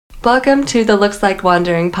Welcome to the Looks Like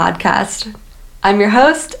Wandering podcast. I'm your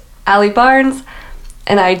host, Allie Barnes,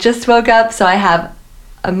 and I just woke up, so I have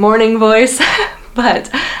a morning voice,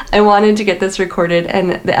 but I wanted to get this recorded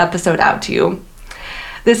and the episode out to you.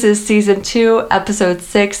 This is season 2, episode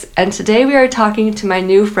 6, and today we are talking to my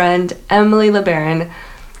new friend, Emily LeBaron.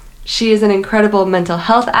 She is an incredible mental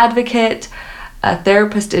health advocate, a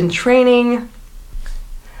therapist in training,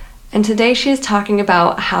 and today she is talking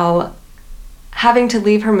about how having to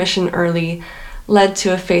leave her mission early led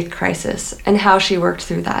to a faith crisis and how she worked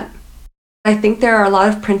through that. I think there are a lot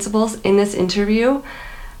of principles in this interview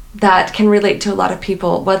that can relate to a lot of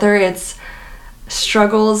people, whether it's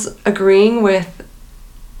struggles agreeing with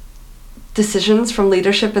decisions from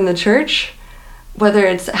leadership in the church, whether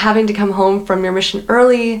it's having to come home from your mission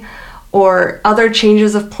early, or other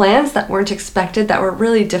changes of plans that weren't expected that were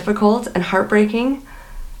really difficult and heartbreaking,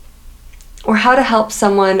 or how to help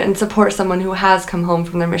someone and support someone who has come home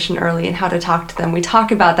from their mission early and how to talk to them. We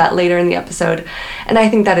talk about that later in the episode, and I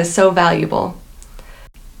think that is so valuable.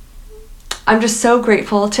 I'm just so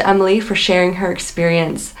grateful to Emily for sharing her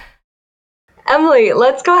experience. Emily,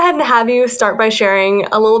 let's go ahead and have you start by sharing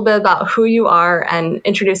a little bit about who you are and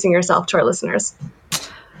introducing yourself to our listeners.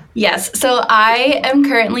 Yes, so I am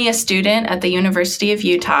currently a student at the University of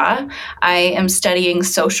Utah. I am studying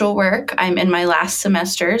social work. I'm in my last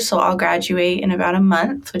semester, so I'll graduate in about a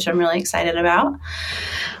month, which I'm really excited about.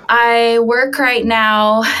 I work right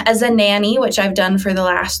now as a nanny, which I've done for the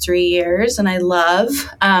last 3 years, and I love.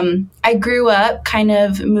 I grew up kind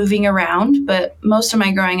of moving around, but most of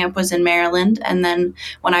my growing up was in Maryland, and then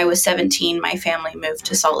when I was 17, my family moved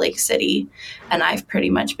to Salt Lake City, and I've pretty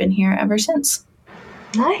much been here ever since.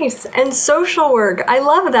 Nice. And social work. I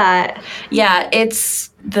love that. Yeah, it's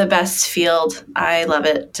the best field. I love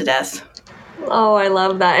it to death. Oh, I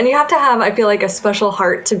love that. And you have to have, I feel like, a special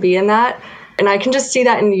heart to be in that. And I can just see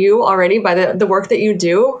that in you already by the work that you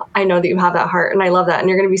do. I know that you have that heart, and I love that. And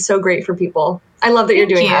you're going to be so great for people. I love that you're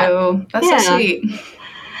doing that. That's so sweet.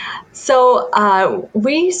 So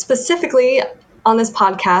we specifically on this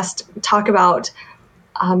podcast talk about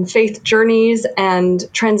faith journeys and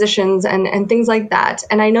transitions and things like that.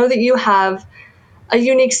 And I know that you have a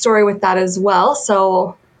unique story with that as well.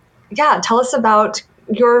 So yeah, tell us about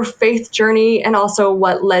your faith journey and also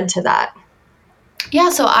what led to that.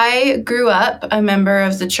 Yeah, so I grew up a member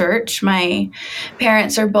of the church. My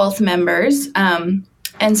parents are both members. And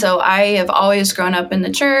so I have always grown up in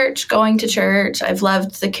the church, going to church. I've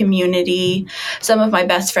loved the community. Some of my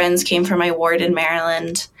best friends came from my ward in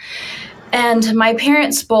Maryland. And my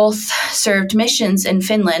parents both served missions in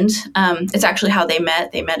Finland. It's actually how they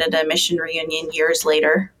met. They met at a mission reunion years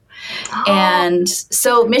later. Oh. And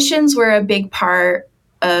so missions were a big part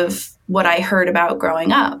of what I heard about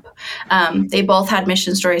growing up. They both had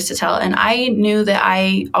mission stories to tell, and I knew that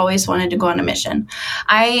I always wanted to go on a mission.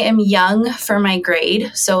 I am young for my grade,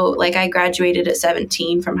 so I graduated at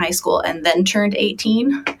 17 from high school and then turned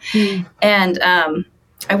 18. And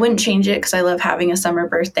I wouldn't change it because I love having a summer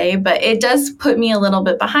birthday, but it does put me a little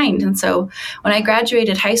bit behind. And so when I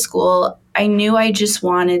graduated high school, I knew I just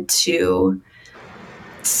wanted to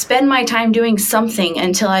spend my time doing something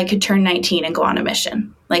until I could turn 19 and go on a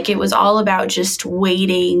mission. It was all about just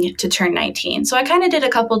waiting to turn 19. So I kind of did a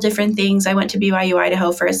couple different things. I went to BYU,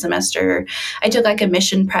 Idaho for a semester. I took a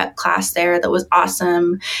mission prep class there that was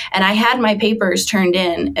awesome. And I had my papers turned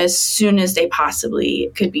in as soon as they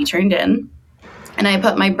possibly could be turned in. And I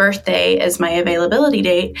put my birthday as my availability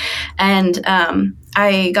date. And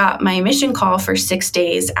I got my mission call for 6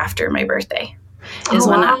 days after my birthday is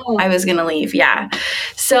when I was going to leave. Yeah.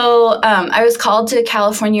 So I was called to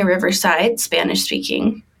California, Riverside, Spanish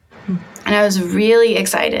speaking. And I was really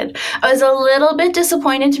excited. I was a little bit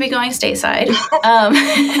disappointed to be going stateside.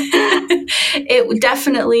 It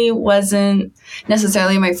definitely wasn't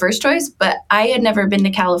necessarily my first choice, but I had never been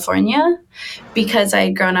to California because I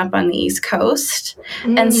had grown up on the East Coast.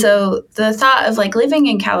 And so the thought of living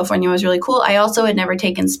in California was really cool. I also had never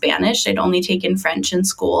taken Spanish. I'd only taken French in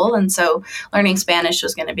school. And so learning Spanish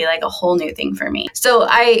was going to be a whole new thing for me. So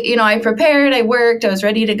I prepared, I worked, I was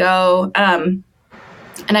ready to go.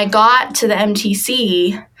 And I got to the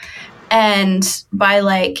MTC, and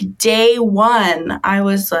by day 1, I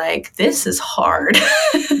was this is hard.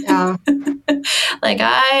 Yeah.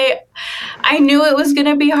 I knew it was going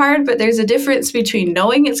to be hard, but there's a difference between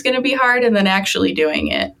knowing it's going to be hard and then actually doing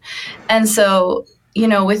it. And so,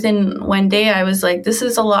 within one day, I was this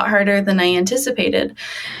is a lot harder than I anticipated.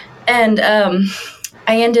 And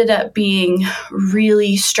I ended up being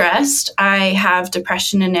really stressed. I have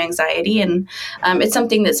depression and anxiety, and it's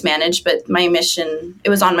something that's managed, but it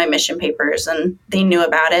was on my mission papers, and they knew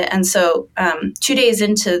about it. And so 2 days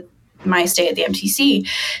into my stay at the MTC,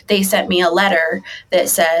 they sent me a letter that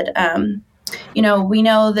said, we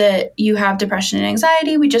know that you have depression and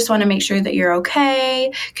anxiety. We just want to make sure that you're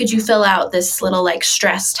okay. Could you fill out this little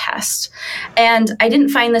stress test? And I didn't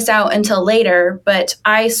find this out until later, but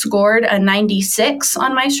I scored a 96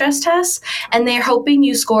 on my stress test, and they're hoping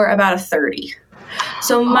you score about a 30.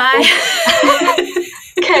 So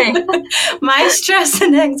Okay. my stress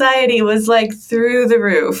and anxiety was through the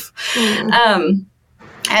roof.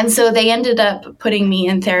 And so they ended up putting me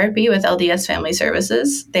in therapy with LDS Family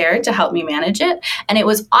Services there to help me manage it. And it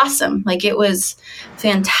was awesome. It was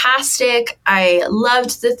fantastic. I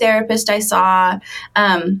loved the therapist I saw.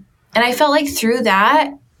 And I felt like through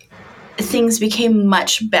that, things became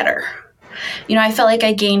much better. I felt like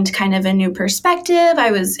I gained kind of a new perspective.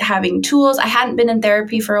 I was having tools. I hadn't been in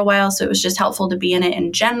therapy for a while, so it was just helpful to be in it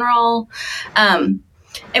in general.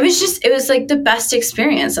 It was the best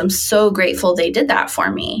experience. I'm so grateful they did that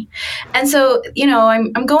for me. And so,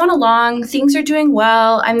 I'm going along. Things are doing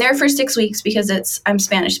well. I'm there for 6 weeks because I'm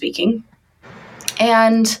Spanish speaking.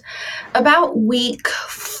 And about week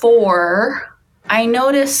 4, I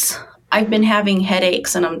notice I've been having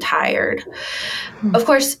headaches and I'm tired. Of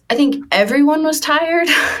course, I think everyone was tired,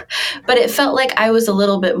 but it felt like I was a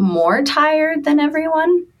little bit more tired than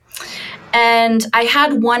everyone. And I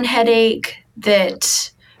had one headache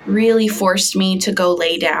that really forced me to go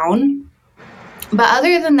lay down. But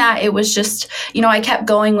other than that, it was just, I kept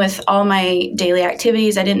going with all my daily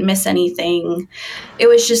activities. I didn't miss anything. It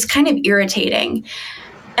was just kind of irritating.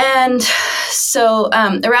 And so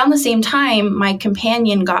around the same time, my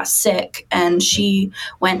companion got sick and she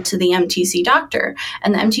went to the MTC doctor.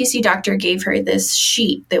 And the MTC doctor gave her this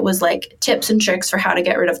sheet that was tips and tricks for how to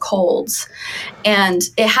get rid of colds. And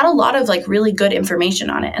it had a lot of really good information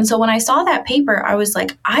on it. And so when I saw that paper, I was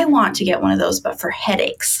like, I want to get one of those, but for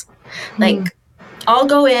headaches. I'll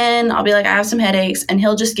go in, I'll be like, I have some headaches, and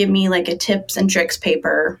he'll just give me a tips and tricks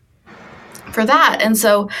paper for that. And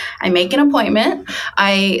so I make an appointment.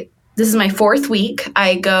 This is my 4th week.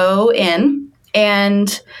 I go in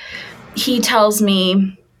and he tells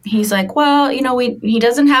me, he's like, well, he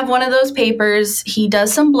doesn't have one of those papers. He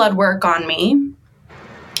does some blood work on me.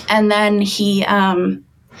 And then he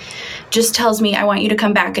just tells me, I want you to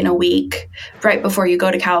come back in a week right before you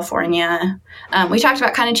go to California. We talked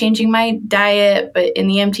about kind of changing my diet, but in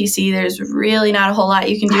the MTC, there's really not a whole lot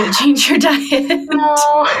you can do to change your diet.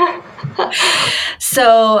 No.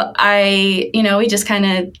 So we just kind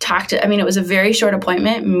of talked. It was a very short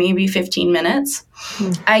appointment, maybe 15 minutes.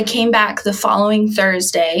 I came back the following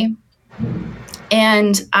Thursday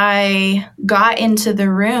and I got into the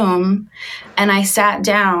room and I sat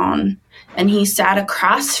down and he sat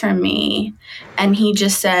across from me and he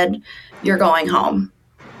just said, "You're going home."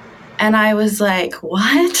 And I was like,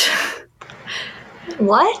 what?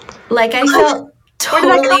 What? I felt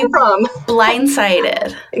totally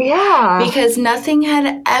blindsided. Yeah. Because nothing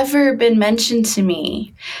had ever been mentioned to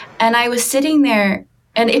me. And I was sitting there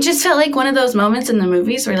and it just felt like one of those moments in the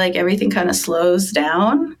movies where everything kind of slows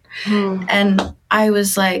down. And I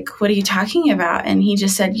was like, what are you talking about? And he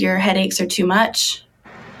just said, your headaches are too much.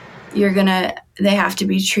 They have to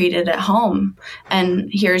be treated at home. And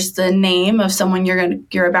here's the name of someone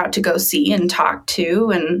you're about to go see and talk to.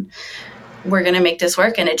 And we're going to make this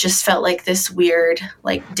work. And it just felt like this weird,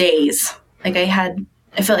 daze. I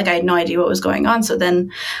felt like I had no idea what was going on. So then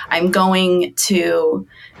I'm going to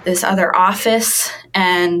this other office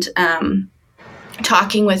and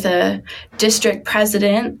talking with a district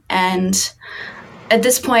president. And at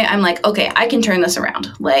this point, I'm like, okay, I can turn this around.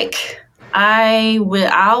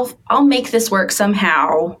 I'll make this work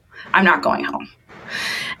somehow. I'm not going home.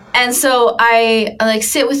 And so I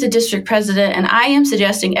sit with the district president and I am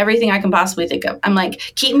suggesting everything I can possibly think of. I'm like,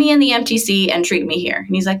 keep me in the MTC and treat me here.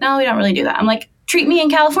 And he's like, no, we don't really do that. I'm like, treat me in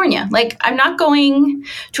California. I'm not going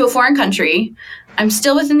to a foreign country. I'm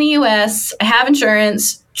still within the US. I have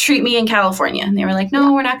insurance. Treat me in California. And they were like,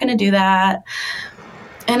 no, we're not going to do that.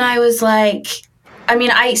 And I was like,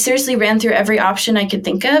 I seriously ran through every option I could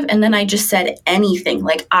think of. And then I just said anything.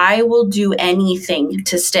 I will do anything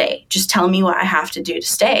to stay. Just tell me what I have to do to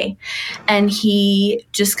stay. And he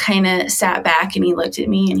just kind of sat back and he looked at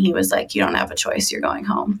me and he was like, you don't have a choice. You're going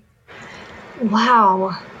home.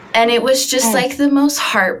 Wow. And it was just the most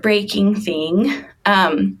heartbreaking thing.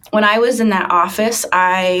 When I was in that office,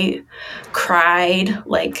 I cried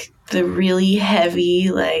the really heavy,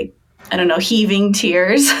 heaving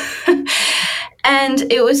tears. And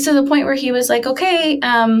And it was to the point where he was like, okay.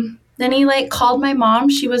 Then he like called my mom.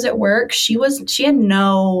 She was at work. She had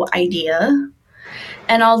no idea.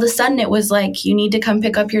 And all of a sudden it was like, you need to come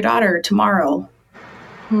pick up your daughter tomorrow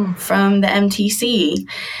from the MTC.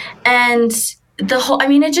 And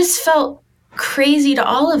it just felt crazy to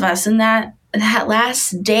all of us. And that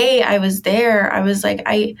last day I was there, I was like,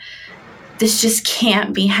 this just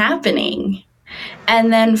can't be happening.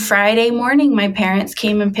 And then Friday morning, my parents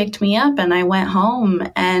came and picked me up and I went home.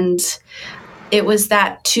 And it was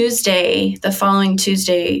that Tuesday, the following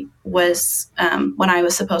Tuesday was when I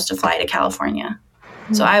was supposed to fly to California.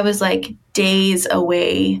 So I was like days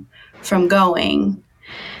away from going.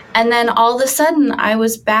 And then all of a sudden I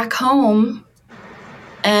was back home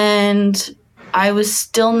and I was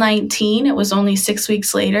still 19. It was only 6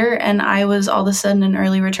 weeks later. And I was all of a sudden an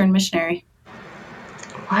early return missionary.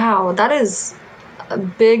 Wow, that is a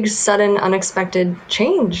big, sudden, unexpected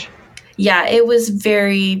change. Yeah, it was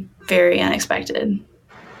very, very unexpected.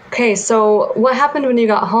 Okay, so what happened when you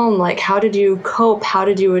got home? Like, how did you cope? How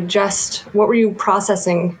did you adjust? What were you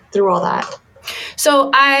processing through all that?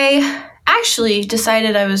 So I actually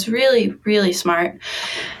decided I was really, really smart.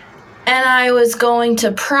 And I was going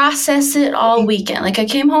to process it all weekend. Like I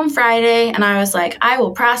came home Friday and I was like, I will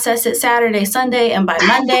process it Saturday, Sunday, and by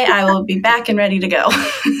Monday I will be back and ready to go.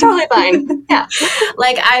 Totally fine. Yeah.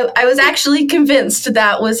 Like I was actually convinced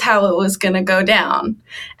that was how it was going to go down.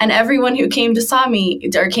 And everyone who came to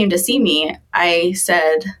see me, I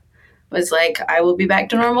said, was like, I will be back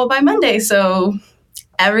to normal by Monday. So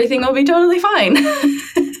everything will be totally fine.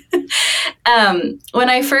 When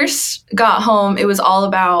I first got home, it was all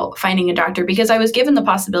about finding a doctor because I was given the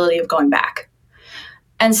possibility of going back.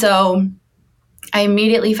 And so I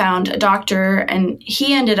immediately found a doctor and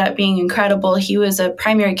he ended up being incredible. He was a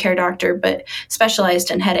primary care doctor, but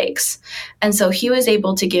specialized in headaches. And so he was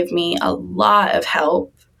able to give me a lot of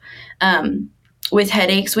help with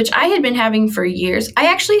headaches, which I had been having for years. I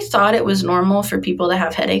actually thought it was normal for people to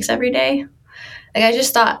have headaches every day. Like I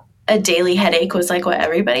just thought a daily headache was like what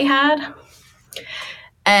everybody had.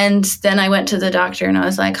 And then I went to the doctor and I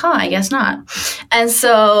was like, I guess not. And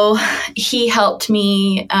so he helped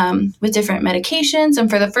me with different medications. And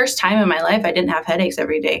for the first time in my life, I didn't have headaches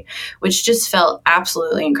every day, which just felt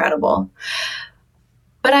absolutely incredible.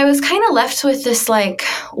 But I was kind of left with this, like,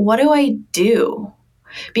 what do I do?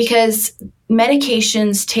 Because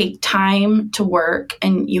medications take time to work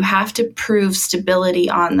and you have to prove stability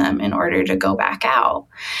on them in order to go back out.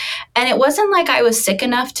 And it wasn't like I was sick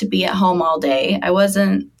enough to be at home all day. I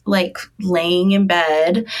wasn't like laying in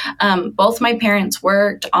bed. Both my parents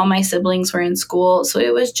worked. All my siblings were in school. So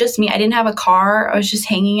it was just me. I didn't have a car. I was just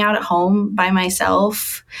hanging out at home by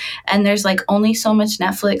myself. And there's like only so much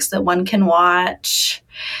Netflix that one can watch.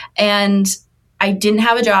 And I didn't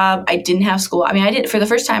have a job. I didn't have school. I mean, for the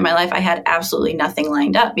first time in my life, I had absolutely nothing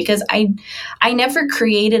lined up because I never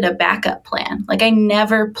created a backup plan. Like I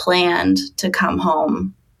never planned to come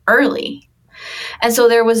home early. And so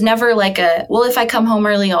there was never like if I come home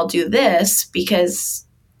early, I'll do this, because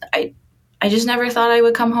I just never thought I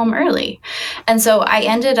would come home early. And so I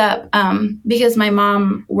ended up, because my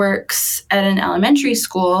mom works at an elementary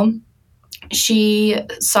school, she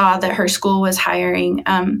saw that her school was hiring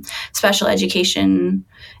special education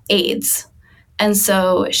aides. And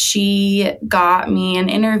so she got me an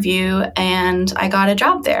interview and I got a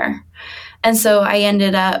job there. And so I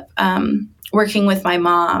ended up working with my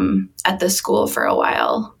mom at the school for a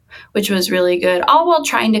while, which was really good, all while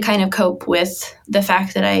trying to kind of cope with the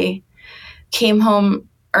fact that I came home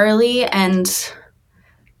early, and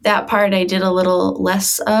that part I did a little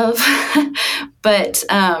less of. But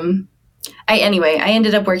I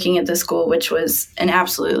ended up working at the school, which was an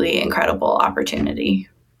absolutely incredible opportunity.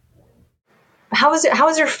 How is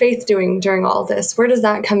your faith doing during all this? Where does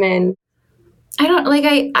that come in?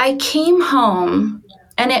 I came home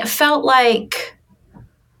and it felt like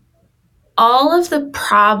all of the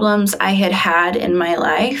problems I had had in my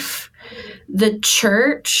life, the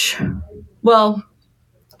church, well,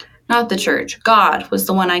 not the church, God was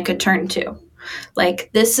the one I could turn to.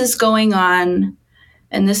 Like, this is going on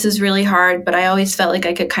and this is really hard, but I always felt like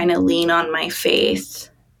I could kind of lean on my faith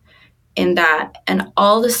in that. And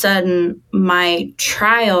all of a sudden, my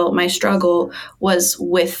struggle was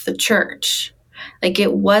with the church. Like,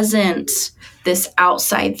 it wasn't this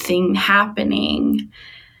outside thing happening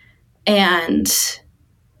and,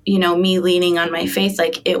 me leaning on my faith.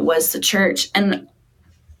 Like, it was the church. And,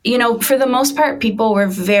 for the most part, people were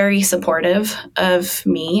very supportive of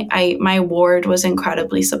me. My ward was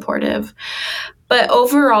incredibly supportive. But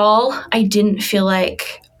overall, I didn't feel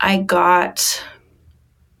like I got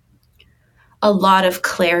a lot of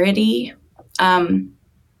clarity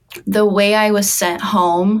the way I was sent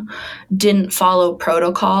home didn't follow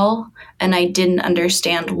protocol, and I didn't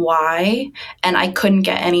understand why, and I couldn't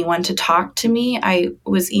get anyone to talk to me. I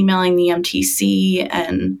was emailing the MTC,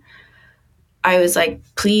 and I was like,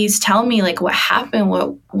 please tell me, like, what happened,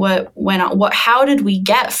 what went on, how did we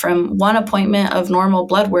get from one appointment of normal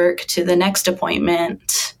blood work to the next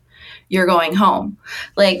appointment, you're going home?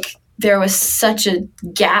 Like, there was such a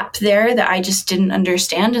gap there that I just didn't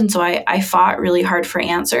understand. And so I fought really hard for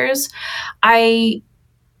answers. I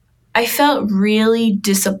felt really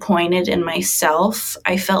disappointed in myself.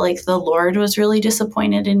 I felt like the Lord was really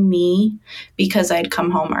disappointed in me because I'd come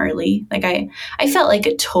home early. Like I felt like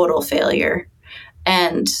a total failure.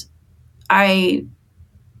 And I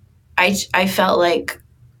felt like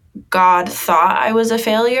God thought I was a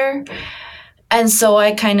failure. And so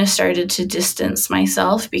I kind of started to distance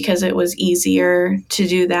myself because it was easier to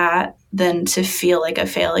do that than to feel like a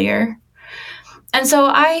failure. And so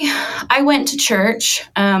I went to church,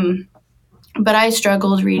 but I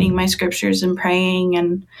struggled reading my scriptures and praying.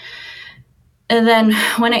 And then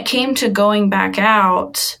when it came to going back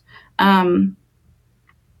out,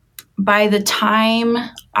 by the time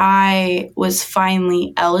I was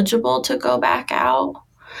finally eligible to go back out,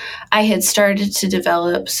 I had started to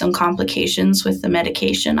develop some complications with the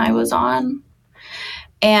medication I was on.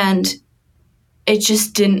 And it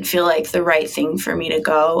just didn't feel like the right thing for me to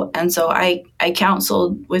go. And so I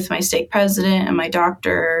counseled with my stake president and my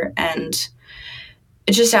doctor. And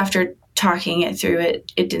just after talking it through,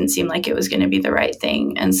 it didn't seem like it was going to be the right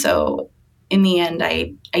thing. And so in the end,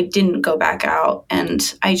 I didn't go back out,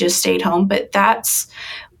 and I just stayed home. But that's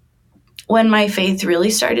when my faith really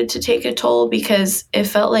started to take a toll, because it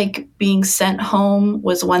felt like being sent home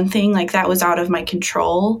was one thing, like that was out of my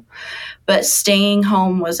control, but staying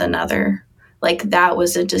home was another. Like that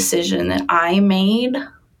was a decision that I made.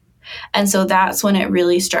 And so that's when it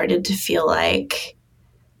really started to feel like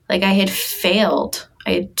I had failed.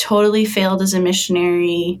 I had totally failed as a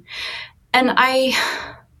missionary. And I'd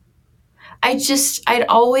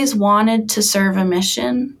always wanted to serve a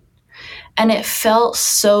mission. And it felt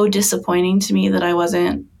so disappointing to me that I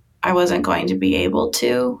wasn't going to be able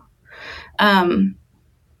to.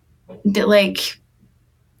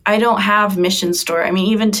 I don't have mission story. I mean,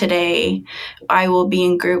 even today, I will be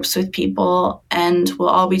in groups with people and we'll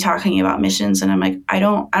all be talking about missions. And I'm like, I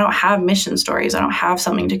don't have mission stories. I don't have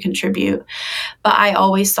something to contribute. But I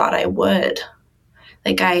always thought I would.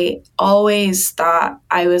 Like, I always thought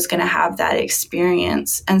I was going to have that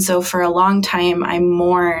experience. And so for a long time,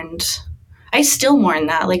 I still mourn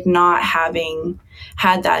that, like not having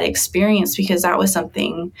had that experience, because that was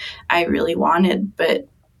something I really wanted. But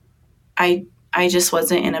I just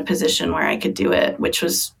wasn't in a position where I could do it, which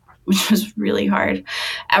was really hard.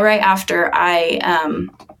 Right after I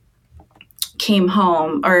came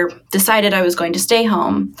home, or decided I was going to stay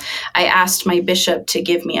home, I asked my bishop to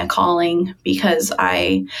give me a calling, because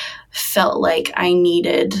I felt like I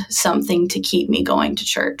needed something to keep me going to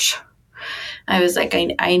church. I was like,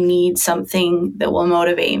 I need something that will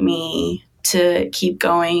motivate me to keep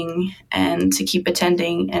going and to keep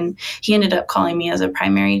attending. And he ended up calling me as a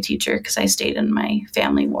primary teacher because I stayed in my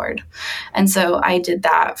family ward. And so I did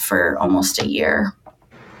that for almost a year.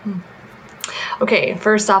 Okay,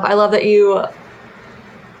 first off, I love that you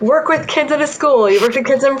work with kids at a school. You work with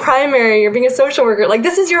kids in primary. You're being a social worker. Like,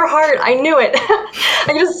 this is your heart. I knew it. I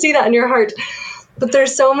can just see that in your heart. But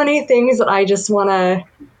there's so many things that I just want to...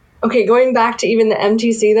 Okay, going back to even the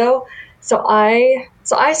MTC, though. So I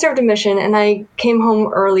served a mission, and I came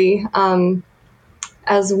home early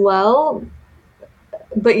as well.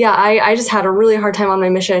 But yeah, I just had a really hard time on my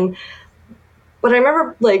mission. But I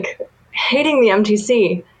remember, like, hating the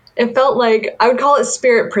MTC. It felt like, I would call it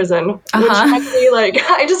spirit prison, which actually, like,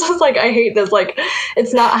 I just was like, I hate this. Like,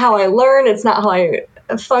 it's not how I learn. It's not how I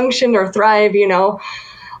function or thrive, you know?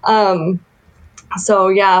 So,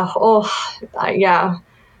 yeah. Yeah.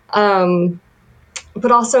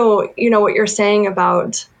 But also, you know, what you're saying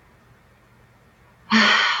about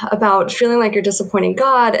feeling like you're disappointing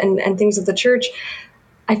God and things of the church,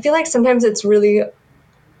 I feel like sometimes we,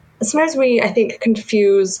 I think,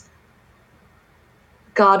 confuse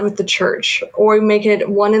God with the church, or we make it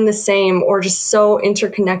one and the same, or just so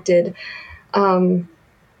interconnected. And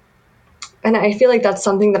I feel like that's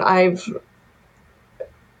something that I've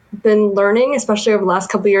been learning, especially over the last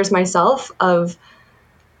couple of years myself, of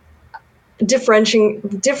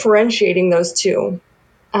differentiating those two.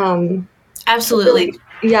 Absolutely.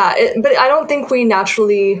 But I don't think we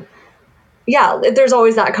naturally... Yeah, there's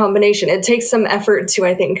always that combination. It takes some effort to,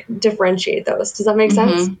 I think, differentiate those. Does that make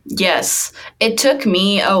sense? Yes. It took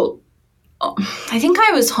me a I think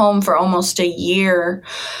I was home for almost a year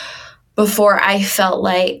before I felt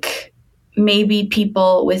like maybe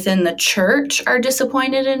people within the church are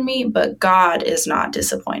disappointed in me, but God is not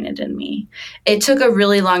disappointed in me. It took a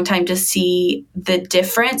really long time to see the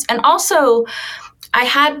difference. And also, I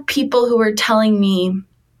had people who were telling me,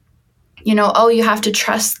 oh, you have to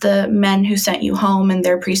trust the men who sent you home and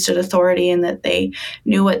their priesthood authority and that they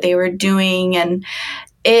knew what they were doing. And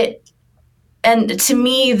to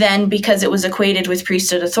me then, because it was equated with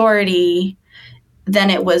priesthood authority, then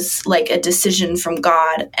it was like a decision from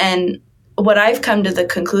God. And what I've come to the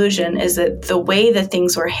conclusion is that the way that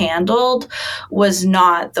things were handled was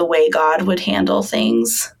not the way God would handle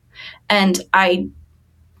things. And I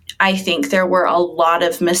think there were a lot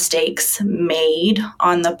of mistakes made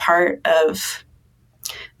on the part of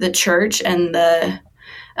the church and the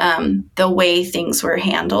way things were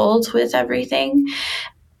handled with everything.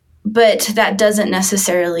 But that doesn't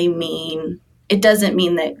necessarily mean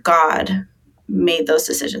that God made those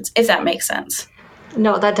decisions, if that makes sense.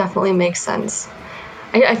 No, that definitely makes sense.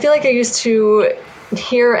 I feel like I used to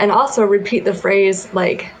hear and also repeat the phrase,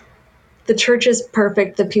 like, the church is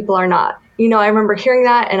perfect, the people are not. I remember hearing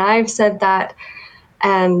that, and I've said that,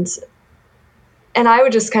 and I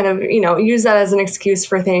would just kind of, use that as an excuse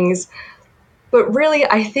for things. But really,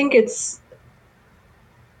 I think it's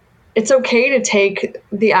okay to take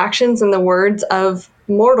the actions and the words of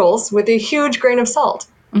mortals with a huge grain of salt.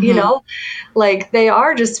 Mm-hmm. Like, they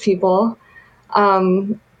are just people.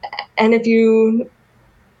 And if you,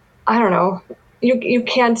 I don't know, you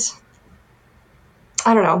can't,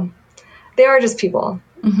 I don't know, they are just people.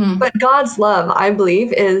 Mm-hmm. But God's love, I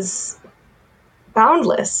believe, is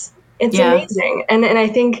boundless. It's amazing. And I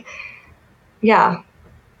think, yeah.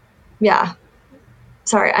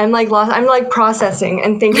 Sorry, I'm like lost. I'm like processing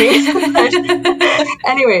and thinking.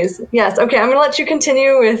 Anyways, yes. Okay, I'm gonna let you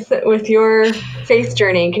continue with your faith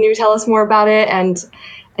journey. Can you tell us more about it and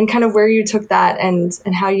kind of where you took that and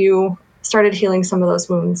how you started healing some of those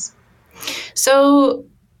wounds? So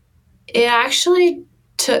it actually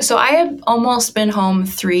took. So I had almost been home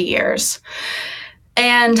 3 years,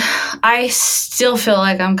 and I still feel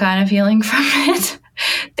like I'm kind of healing from it.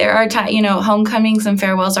 There are homecomings and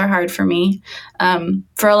farewells are hard for me.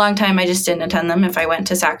 For a long time, I just didn't attend them. If I went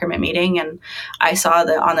to sacrament meeting and I saw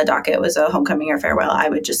that on the docket was a homecoming or farewell, I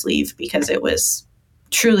would just leave because it was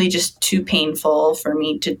truly just too painful for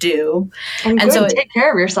me to do. And so take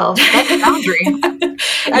care of yourself. That's a boundary.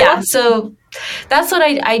 Yeah. So that's what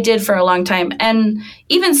I did for a long time. And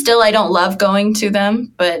even still, I don't love going to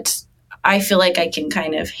them, but I feel like I can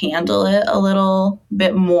kind of handle it a little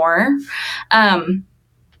bit more.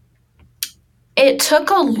 It took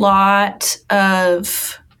a lot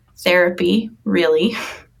of therapy, really.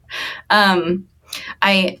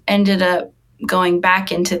 I ended up going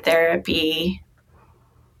back into therapy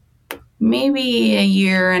maybe a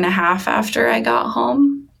year and a half after I got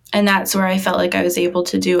home. And that's where I felt like I was able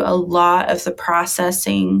to do a lot of the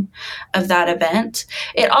processing of that event.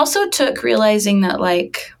 It also took realizing that,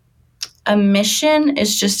 like, a mission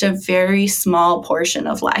is just a very small portion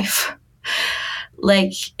of life.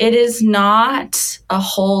 Like, it is not a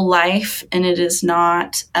whole life, and it is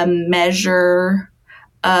not a measure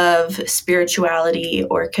of spirituality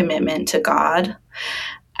or commitment to God.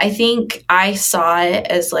 I think I saw it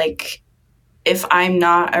as, like, if I'm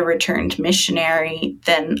not a returned missionary,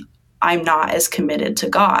 then I'm not as committed to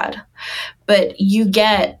God. But you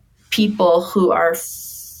get people who are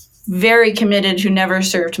very committed who never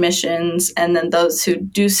served missions, and then those who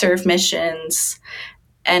do serve missions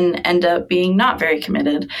and end up being not very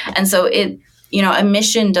committed. And so a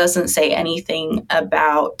mission doesn't say anything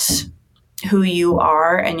about who you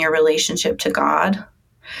are and your relationship to God,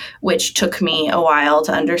 which took me a while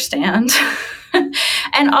to understand.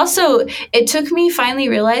 And also, it took me finally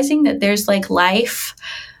realizing that there's, like, life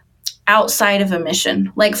outside of a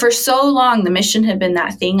mission. Like, for so long, the mission had been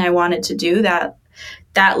that thing I wanted to do, that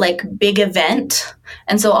like big event.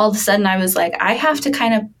 And so all of a sudden I was like, I have to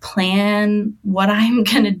kind of plan what I'm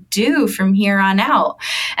going to do from here on out.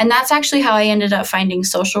 And that's actually how I ended up finding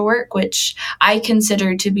social work, which I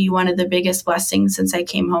consider to be one of the biggest blessings since I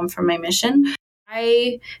came home from my mission.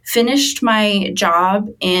 I finished my job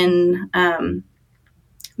in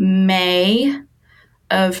May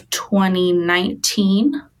of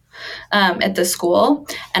 2019 at the school,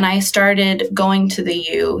 and I started going to the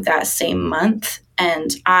U that same month,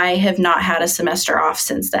 and I have not had a semester off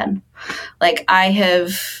since then. Like, I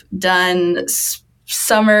have done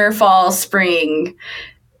summer, fall, spring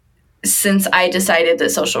since I decided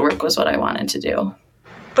that social work was what I wanted to do.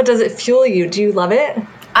 But does it fuel you? Do you love it?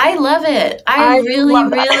 I love it. I really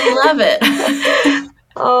love it.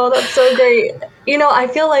 Oh, that's so great. I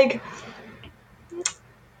feel like,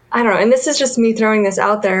 I don't know, and this is just me throwing this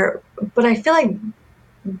out there, but I feel like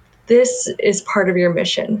this is part of your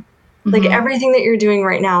mission. Like everything that you're doing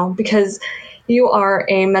right now, because you are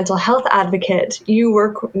a mental health advocate, you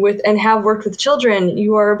work with and have worked with children,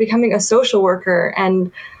 you are becoming a social worker,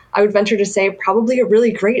 and I would venture to say probably a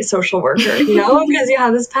really great social worker, because you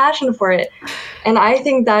have this passion for it. And I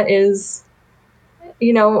think that is,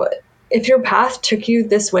 if your path took you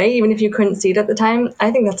this way, even if you couldn't see it at the time,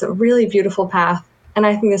 I think that's a really beautiful path. And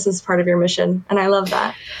I think this is part of your mission. And I love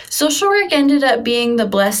that. Social work ended up being the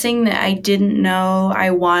blessing that I didn't know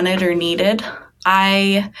I wanted or needed.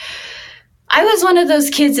 I was one of those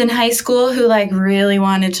kids in high school who really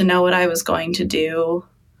wanted to know what I was going to do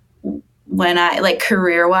when I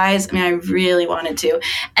career-wise. I mean, I really wanted to.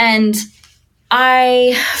 And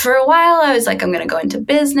for a while, I was like, I'm going to go into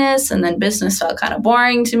business, and then business felt kind of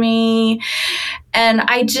boring to me. And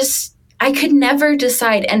I could never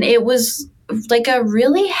decide. And it was like a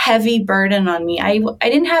really heavy burden on me. I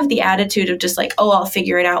didn't have the attitude of just like, oh, I'll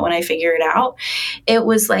figure it out when I figure it out. It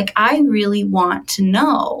was like, I really want to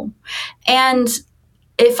know. And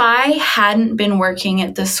if I hadn't been working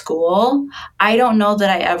at the school, I don't know that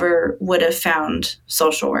I ever would have found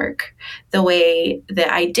social work the way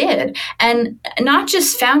that I did. And not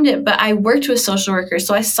just found it, but I worked with social workers.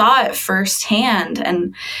 So I saw it firsthand.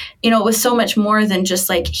 And, it was so much more than just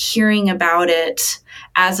like hearing about it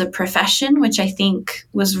as a profession, which I think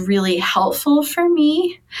was really helpful for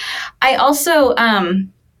me. I also,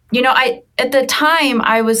 at the time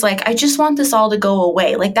I was like, I just want this all to go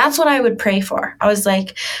away. Like, that's what I would pray for. I was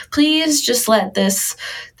like, please just let this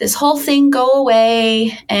whole thing go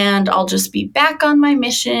away, and I'll just be back on my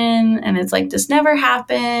mission. And it's like, this never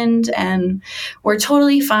happened, and we're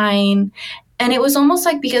totally fine. And it was almost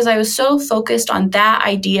like, because I was so focused on that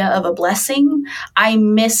idea of a blessing, I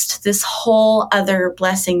missed this whole other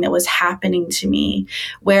blessing that was happening to me,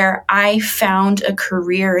 where I found a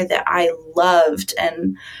career that I loved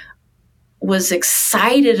and was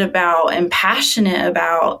excited about and passionate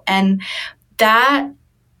about. And that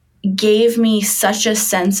gave me such a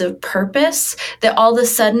sense of purpose that all of a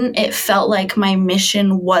sudden it felt like my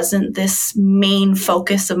mission wasn't this main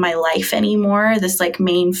focus of my life anymore, this like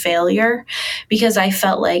main failure, because I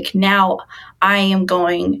felt like now I am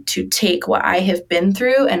going to take what I have been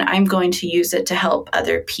through and I'm going to use it to help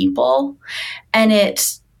other people. And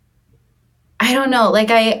I don't know,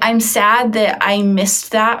 like I'm sad that I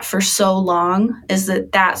missed that for so long, is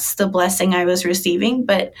that's the blessing I was receiving.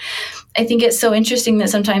 But I think it's so interesting that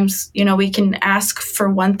sometimes, we can ask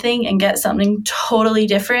for one thing and get something totally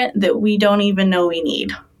different that we don't even know we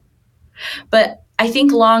need. But I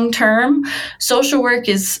think long term, social work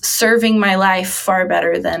is serving my life far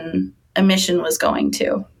better than a mission was going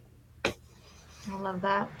to. I love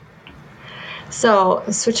that. So,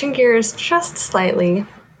 switching gears just slightly,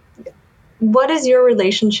 what is your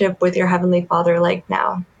relationship with your Heavenly Father like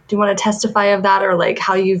now? Do you want to testify of that, or like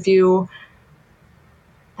how you view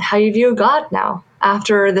God now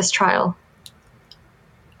after this trial?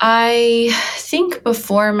 I think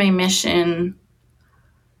before my mission,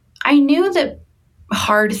 I knew that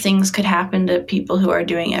hard things could happen to people who are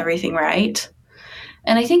doing everything right.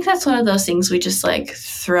 And I think that's one of those things we just like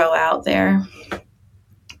throw out there.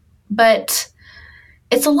 But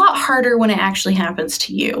it's a lot harder when it actually happens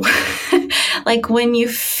to you. Like when you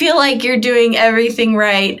feel like you're doing everything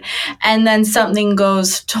right and then something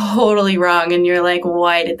goes totally wrong and you're like,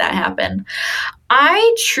 why did that happen?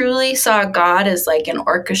 I truly saw God as like an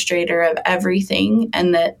orchestrator of everything,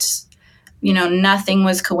 and that, nothing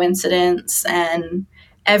was coincidence and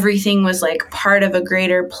everything was like part of a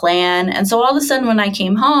greater plan. And so all of a sudden when I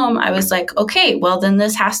came home, I was like, okay, well then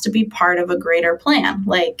this has to be part of a greater plan.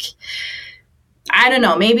 Like, I don't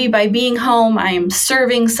know, maybe by being home, I am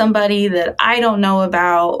serving somebody that I don't know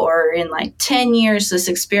about, or in like 10 years, this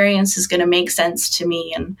experience is going to make sense to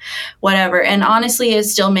me and whatever. And honestly, it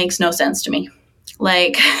still makes no sense to me.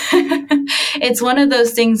 Like, it's one of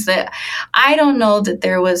those things that I don't know that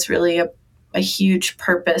there was really a huge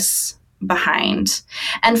purpose behind.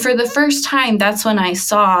 And for the first time, that's when I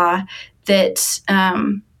saw that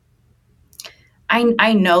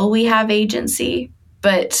I know we have agency,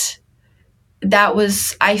 but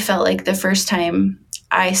I felt like the first time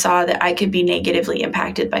I saw that I could be negatively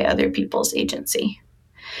impacted by other people's agency.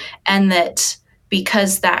 And that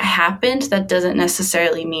because that happened, that doesn't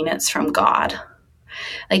necessarily mean it's from God.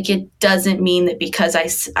 Like, it doesn't mean that because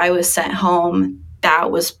I was sent home,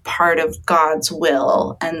 that was part of God's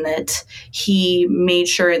will and that he made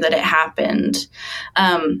sure that it happened.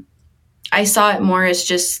 I saw it more as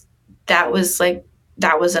just that was like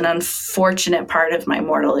that was an unfortunate part of my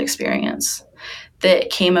mortal experience that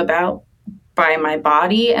came about by my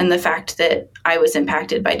body and the fact that I was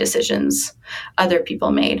impacted by decisions other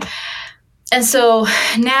people made. And so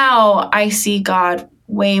now I see God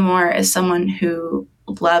way more as someone who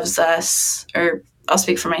loves us, or I'll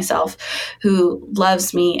speak for myself, who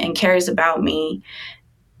loves me and cares about me.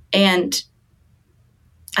 And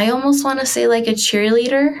I almost want to say like a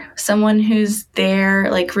cheerleader, someone who's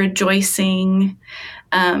there, like rejoicing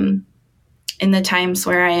in the times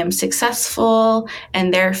where I am successful,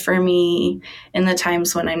 and there for me in the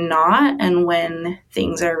times when I'm not and when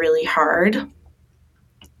things are really hard.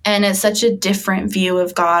 And it's such a different view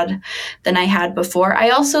of God than I had before. I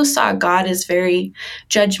also saw God as very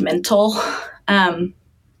judgmental.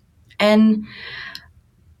 And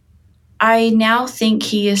I now think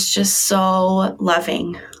he is just so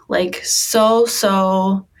loving, like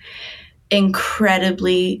so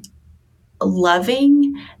incredibly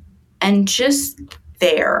loving and just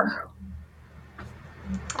there.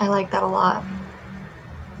 I like that a lot.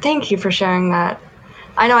 Thank you for sharing that.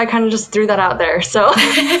 I know I kind of just threw that out there, so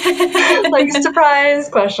like surprise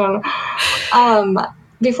question.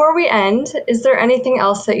 Before we end, is there anything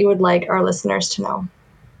else that you would like our listeners to know?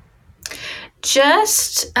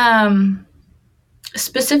 Just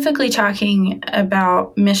specifically talking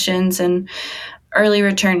about missions and early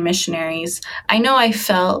return missionaries, I know I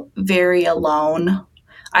felt very alone.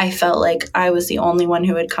 I felt like I was the only one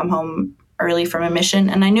who had come home early from a mission,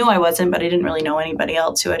 and I knew I wasn't, but I didn't really know anybody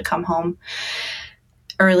else who had come home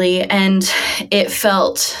early, and it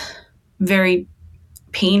felt very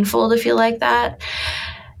painful to feel like that.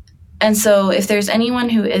 And so if there's anyone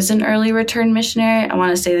who is an early return missionary, I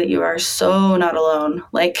want to say that you are so not alone.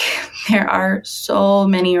 Like, there are so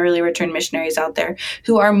many early return missionaries out there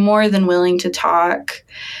who are more than willing to talk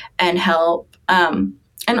and help. And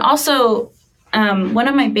also, one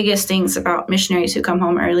of my biggest things about missionaries who come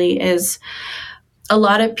home early is a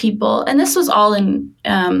lot of people, and this was all in,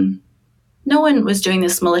 no one was doing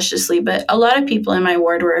this maliciously, but a lot of people in my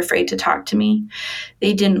ward were afraid to talk to me.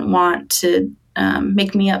 They didn't want to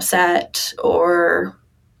make me upset, or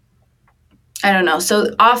I don't know.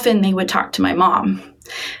 So often they would talk to my mom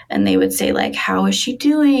and they would say, like, how is she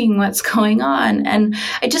doing? What's going on? And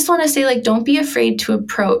I just want to say, like, don't be afraid to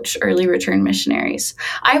approach early return missionaries.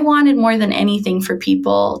 I wanted more than anything for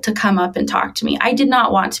people to come up and talk to me. I did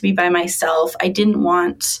not want to be by myself. I didn't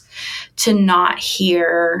want to not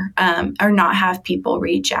hear or not have people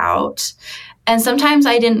reach out. And sometimes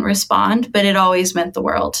I didn't respond, but it always meant the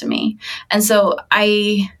world to me. And so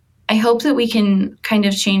I hope that we can kind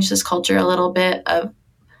of change this culture a little bit of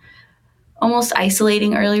almost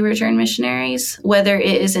isolating early return missionaries, whether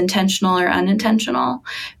it is intentional or unintentional,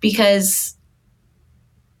 because,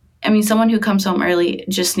 I mean, someone who comes home early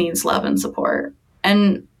just needs love and support,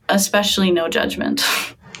 and especially no judgment.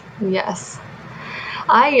 Yes.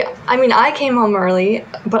 I mean, I came home early,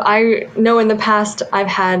 but I know in the past I've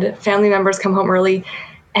had family members come home early,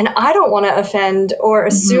 and I don't want to offend or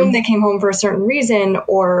assume they came home for a certain reason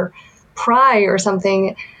or pry or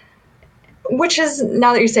something, which is,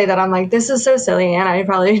 now that you say that, I'm like, this is so silly, and I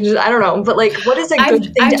probably just, I don't know, but like, what is a good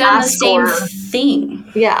thing to ask? I've done the same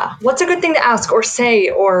thing. Yeah. What's a good thing to ask or say,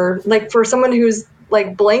 or like for someone who's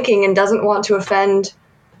like blanking and doesn't want to offend,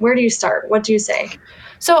 where do you start? What do you say?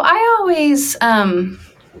 So I always,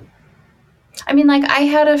 like, I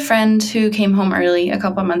had a friend who came home early a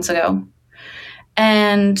couple months ago,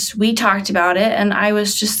 and we talked about it, and I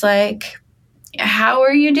was just like, how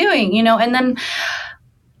are you doing? And then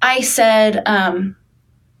I said,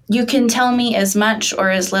 you can tell me as much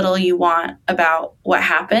or as little you want about what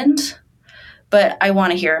happened, but I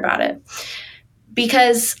want to hear about it.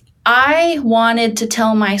 Because I wanted to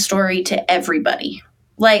tell my story to everybody.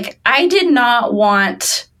 Like, I did not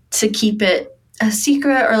want to keep it a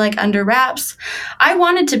secret or like under wraps. I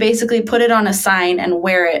wanted to basically put it on a sign and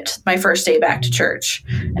wear it my first day back to church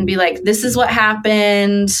and be like, this is what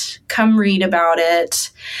happened. Come read about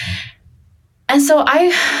it. And so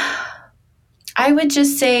I would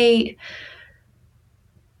just say,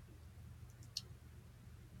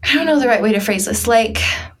 I don't know the right way to phrase this, like,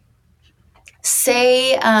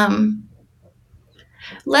 say,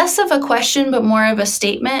 less of a question, but more of a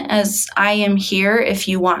statement, as I am here if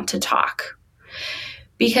you want to talk.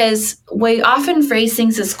 Because we often phrase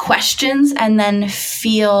things as questions and then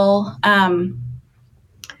feel,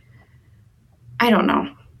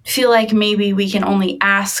 feel like maybe we can only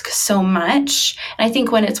ask so much. And I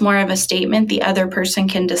think when it's more of a statement, the other person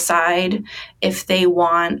can decide if they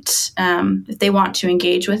want to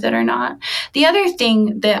engage with it or not. The other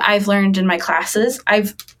thing that I've learned in my classes,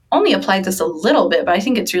 I've only applied this a little bit, but I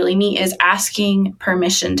think it's really neat, is asking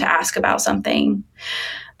permission to ask about something.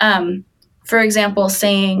 For example,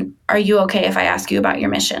 saying, "Are you okay if I ask you about your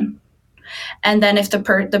mission?" And then if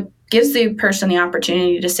gives the person the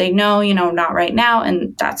opportunity to say, "No, not right now,"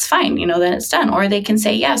 and that's fine, then it's done. Or they can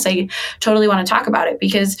say, "Yes, I totally want to talk about it,"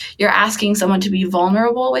 because you're asking someone to be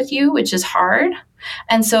vulnerable with you, which is hard.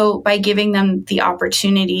 And so by giving them the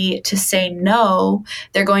opportunity to say no,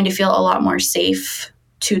 they're going to feel a lot more safe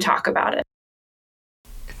to talk about it.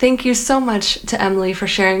 Thank you so much to Emily for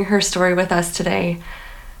sharing her story with us today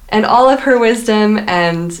and all of her wisdom,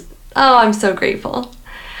 and I'm so grateful.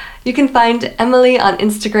 You can find Emily on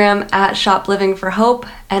Instagram at Shop Living for Hope,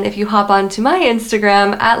 and if you hop onto my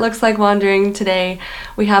Instagram at Looks Like Wandering today,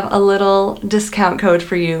 we have a little discount code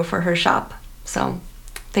for you for her shop. So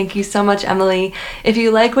thank you so much, Emily. If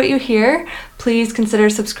you like what you hear, please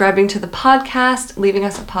consider subscribing to the podcast, leaving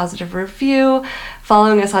us a positive review,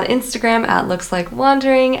 following us on Instagram at Looks Like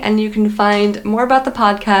Wandering, and you can find more about the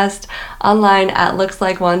podcast online at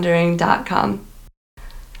lookslikeWandering.com.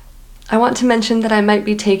 I want to mention that I might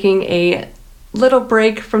be taking a little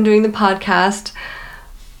break from doing the podcast,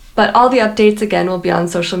 but all the updates again will be on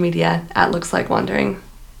social media at Looks Like Wandering.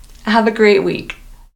 Have a great week.